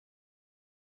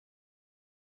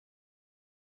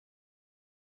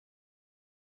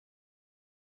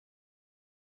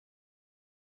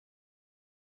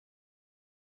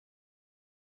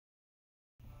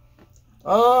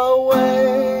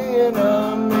Away in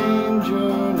a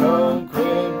manger, no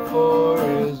crib for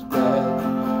his bed,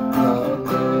 the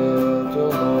little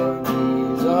Lord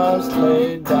Jesus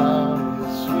laid down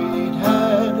his sweet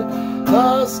head.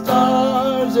 The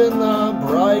stars in the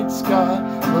bright sky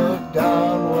looked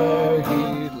down where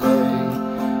he lay,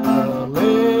 the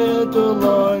little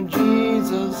Lord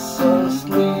Jesus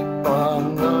asleep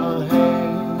on the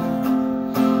hay.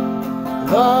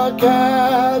 The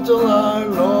cattle are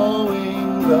lowing,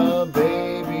 the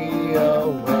baby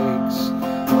awakes,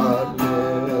 but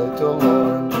little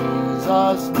Lord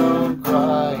Jesus no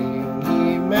crying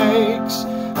he makes.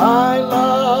 I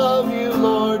love you,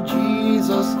 Lord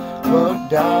Jesus, look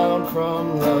down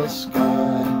from the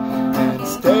sky and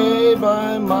stay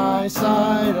by my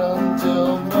side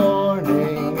until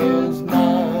morning is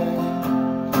nigh.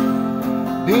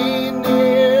 Be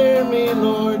near me,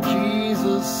 Lord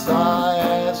Jesus, I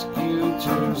ask you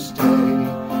to stay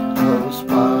close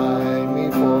by me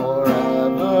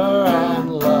forever and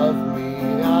love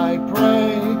me, I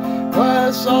pray.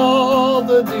 Bless all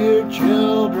the dear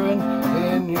children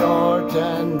in your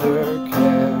tender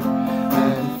care,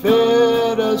 and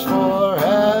fit us for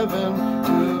heaven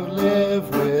to live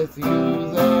with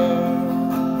you there.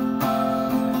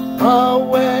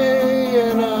 Away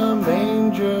in a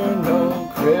manger, no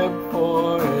crib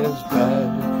for his bed,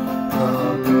 the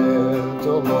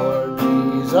little Lord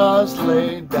Jesus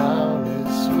laid down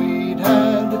his sweet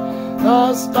head.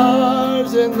 The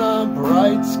stars in the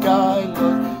bright sky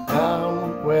looked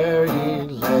down where he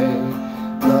lay,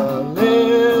 the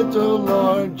little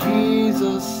Lord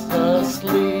Jesus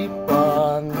asleep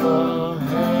on the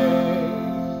hay.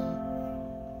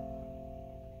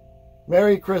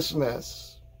 Merry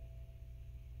Christmas.